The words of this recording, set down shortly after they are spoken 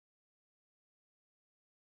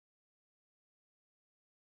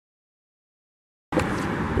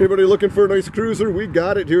Anybody looking for a nice cruiser? We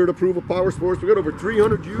got it here at Approval Power Sports. We got over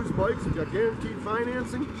 300 used bikes. We got guaranteed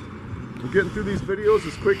financing. We're getting through these videos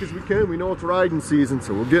as quick as we can. We know it's riding season,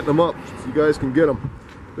 so we're getting them up so you guys can get them.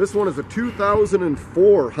 This one is a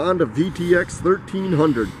 2004 Honda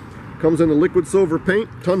Vtx1300. Comes in a liquid silver paint,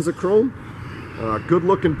 tons of chrome. Good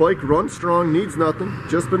looking bike, runs strong, needs nothing.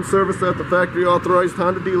 Just been serviced at the factory authorized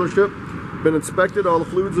Honda dealership. Been inspected, all the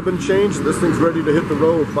fluids have been changed. This thing's ready to hit the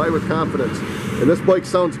road. Buy with confidence. And this bike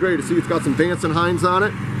sounds great. You see it's got some Dancing Hinds on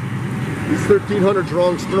it. These 1300s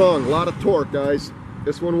run strong, a lot of torque, guys.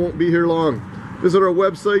 This one won't be here long. Visit our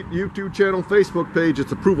website, YouTube channel, Facebook page.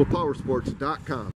 It's ApprovalPowersports.com.